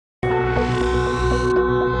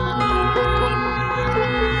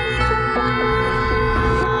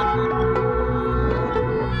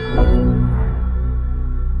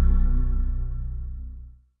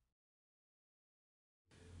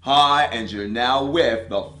Hi, and you're now with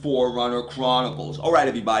the Forerunner Chronicles. Alright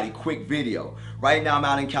everybody, quick video. Right now I'm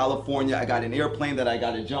out in California. I got an airplane that I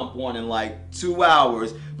gotta jump on in like 2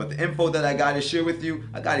 hours, but the info that I gotta share with you,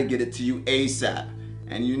 I gotta get it to you ASAP.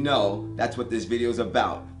 And you know, that's what this video is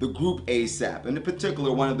about. The group ASAP, and in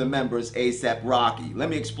particular one of the members, ASAP Rocky. Let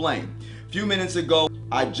me explain. A few minutes ago,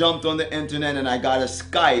 I jumped on the internet and I got a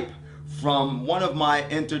Skype from one of my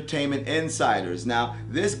entertainment insiders. Now,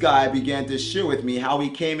 this guy began to share with me how he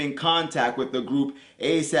came in contact with the group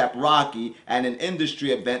ASAP Rocky at an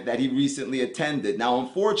industry event that he recently attended. Now,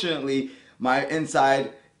 unfortunately, my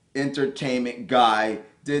inside entertainment guy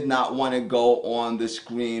did not want to go on the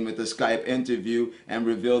screen with the Skype interview and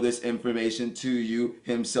reveal this information to you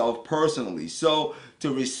himself personally. So,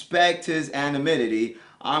 to respect his anonymity,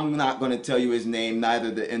 I'm not going to tell you his name,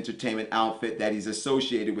 neither the entertainment outfit that he's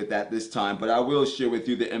associated with at this time, but I will share with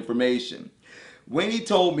you the information. When he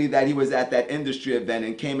told me that he was at that industry event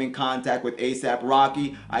and came in contact with ASAP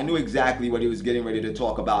Rocky, I knew exactly what he was getting ready to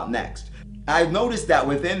talk about next. I noticed that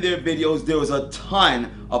within their videos there was a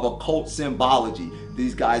ton of occult symbology.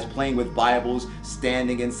 These guys playing with Bibles,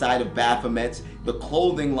 standing inside of Baphomets. The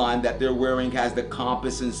clothing line that they're wearing has the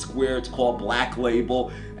compass and square. It's called Black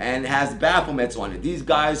Label and has Baphomets on it. These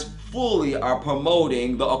guys fully are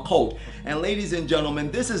promoting the occult. And ladies and gentlemen,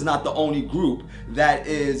 this is not the only group that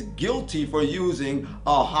is guilty for using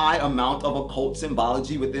a high amount of occult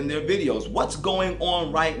symbology within their videos. What's going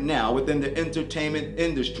on right now within the entertainment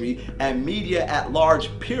industry and media at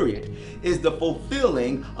large period is the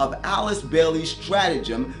fulfilling of Alice Bailey's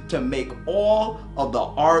stratagem to make all of the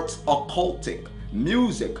arts occultic,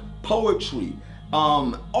 music, poetry,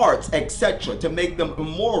 arts, etc., to make them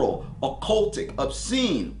immoral, occultic,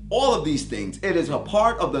 obscene, all of these things. It is a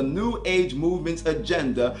part of the New Age movement's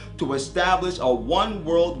agenda to establish a one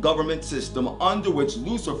world government system under which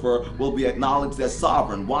Lucifer will be acknowledged as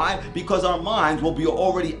sovereign. Why? Because our minds will be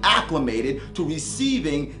already acclimated to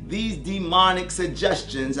receiving these demonic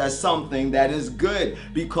suggestions as something that is good,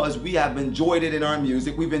 because we have enjoyed it in our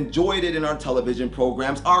music, we've enjoyed it in our television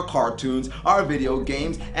programs, our cartoons, our video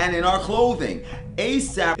games, and in our clothing.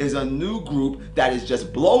 ASAP is a new group that is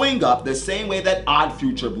just blowing up the same way that Odd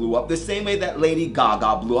Future blew up, the same way that Lady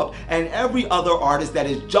Gaga blew up, and every other artist that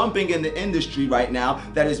is jumping in the industry right now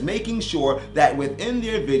that is making sure that within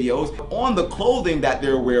their videos, on the clothing that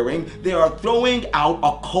they're wearing, they are throwing out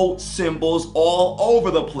occult symbols all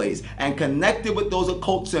over the place and connected with those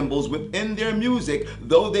occult symbols within their music,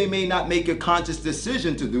 though they may not make a conscious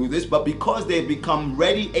decision to do this, but because they've become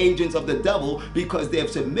ready agents of the devil, because they have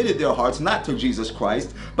submitted their hearts not to Jesus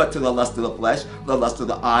Christ, but to the lust of the flesh, the lust of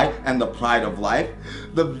the eye, and the pride of life.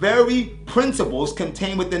 The very principles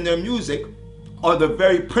contained within their music are the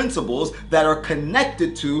very principles that are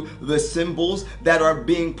connected to the symbols that are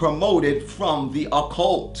being promoted from the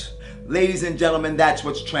occult. Ladies and gentlemen, that's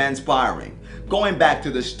what's transpiring. Going back to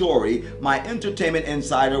the story, my entertainment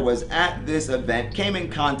insider was at this event, came in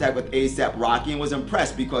contact with ASAP Rocky, and was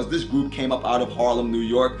impressed because this group came up out of Harlem, New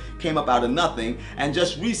York, came up out of nothing, and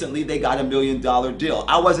just recently they got $1 million deal.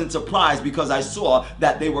 I wasn't surprised because I saw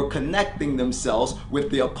that they were connecting themselves with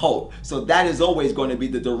the occult. So that is always going to be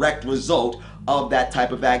the direct result of that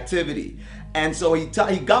type of activity. And so he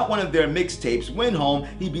got one of their mixtapes, went home,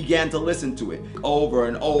 he began to listen to it over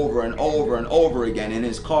and over and over and over again in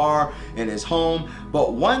his car, in his home.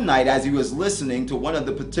 But one night as he was listening to one of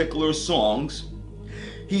the particular songs,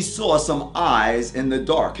 he saw some eyes in the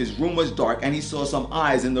dark. His room was dark and he saw some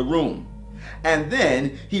eyes in the room. And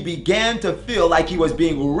then he began to feel like he was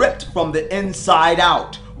being ripped from the inside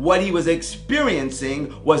out. What he was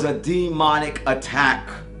experiencing was a demonic attack.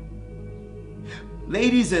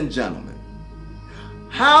 Ladies and gentlemen,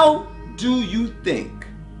 how do you think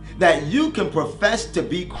that you can profess to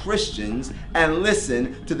be Christians and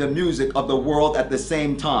listen to the music of the world at the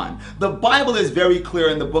same time? The Bible is very clear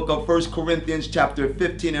in the book of 1 Corinthians chapter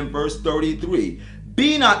 15 and verse 33.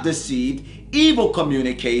 Be not deceived, evil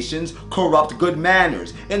communications corrupt good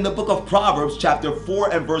manners. In the book of Proverbs chapter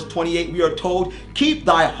 4 and verse 28, we are told, keep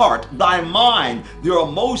thy heart, thy mind, your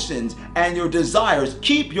emotions, and your desires.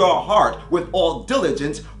 Keep your heart with all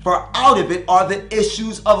diligence, for out of it are the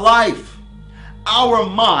issues of life. Our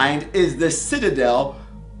mind is the citadel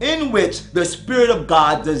in which the Spirit of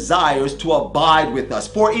God desires to abide with us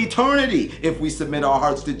for eternity if we submit our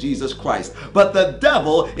hearts to Jesus Christ. But the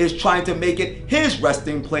devil is trying to make it his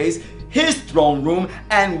resting place, his throne room,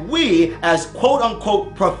 and we as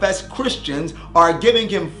quote-unquote professed Christians are giving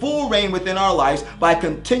him full reign within our lives by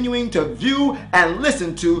continuing to view and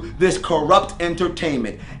listen to this corrupt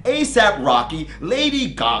entertainment. ASAP Rocky, Lady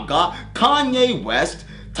Gaga, Kanye West,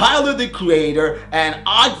 Tyler the Creator, and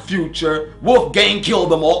Odd Future, Wolfgang Kill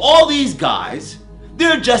Them all these guys,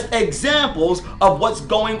 they're just examples of what's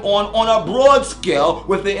going on a broad scale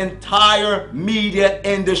with the entire media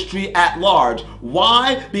industry at large.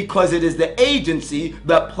 Why? Because it is the agency,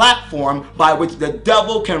 the platform by which the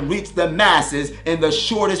devil can reach the masses in the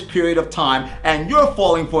shortest period of time, and you're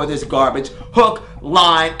falling for this garbage hook,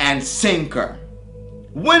 line, and sinker.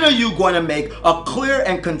 When are you going to make a clear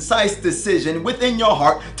and concise decision within your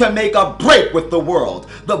heart to make a break with the world?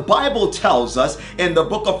 The Bible tells us in the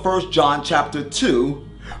book of 1 John chapter 2,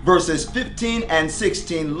 verses 15 and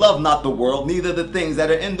 16, love not the world, neither the things that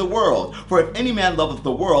are in the world. For if any man loveth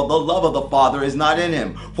the world, the love of the Father is not in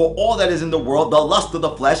him. For all that is in the world, the lust of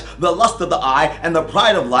the flesh, the lust of the eye, and the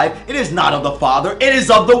pride of life, it is not of the Father, it is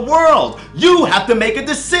of the world. You have to make a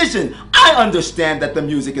decision. I understand that the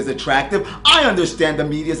music is attractive. I understand the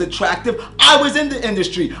media is attractive. I was in the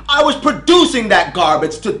industry. I was producing that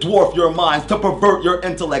garbage to dwarf your minds, to pervert your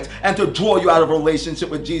intellect, and to draw you out of a relationship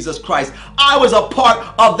with Jesus Christ. I was a part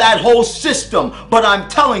of that whole system, but I'm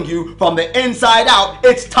telling you from the inside out,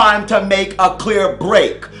 it's time to make a clear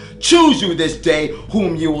break. Choose you this day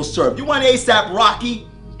whom you will serve. You want ASAP Rocky?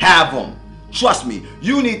 Have them. Trust me,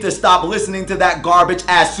 you need to stop listening to that garbage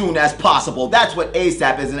as soon as possible. That's what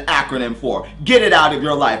ASAP is an acronym for. Get it out of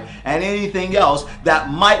your life. And anything else that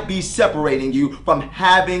might be separating you from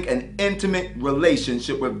having an intimate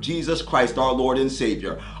relationship with Jesus Christ, our Lord and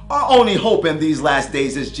Savior. Our only hope in these last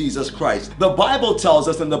days is Jesus Christ. The Bible tells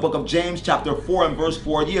us in the book of James chapter 4 and verse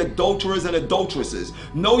 4, ye adulterers and adulteresses,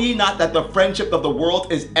 know ye not that the friendship of the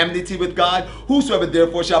world is enmity with God? Whosoever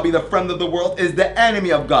therefore shall be the friend of the world is the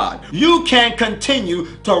enemy of God. You can't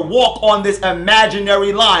continue to walk on this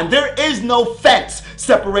imaginary line. There is no fence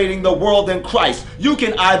separating the world and Christ. You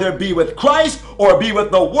can either be with Christ or be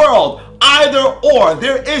with the world. Either or.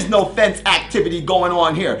 There is no fence activity going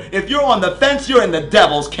on here. If you're on the fence, you're in the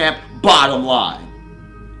devil's camp, bottom line.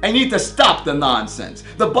 And you need to stop the nonsense.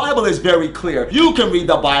 The Bible is very clear. You can read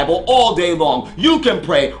the Bible all day long. You can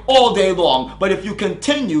pray all day long. But if you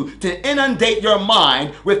continue to inundate your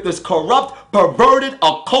mind with this corrupt, perverted,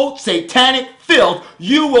 occult, satanic filth,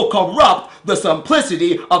 you will corrupt the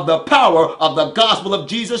simplicity of the power of the gospel of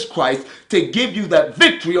Jesus Christ to give you that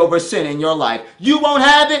victory over sin in your life. You won't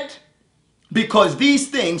have it. Because these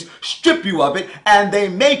things strip you of it and they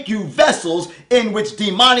make you vessels in which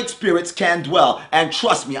demonic spirits can dwell. And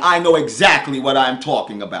trust me, I know exactly what I'm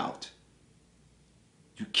talking about.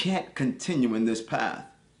 You can't continue in this path.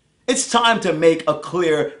 It's time to make a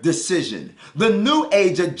clear decision. The New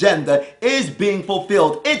Age agenda is being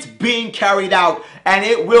fulfilled. It's being carried out, and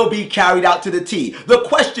it will be carried out to the T. The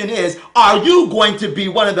question is, are you going to be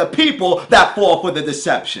one of the people that fall for the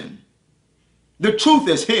deception? The truth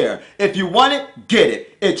is here. If you want it, get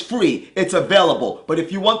it. It's free. It's available. But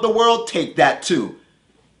if you want the world, take that too.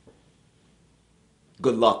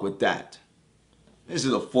 Good luck with that. This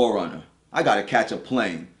is a Forerunner. I got to catch a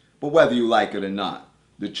plane. But whether you like it or not,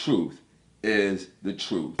 the truth is the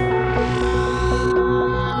truth.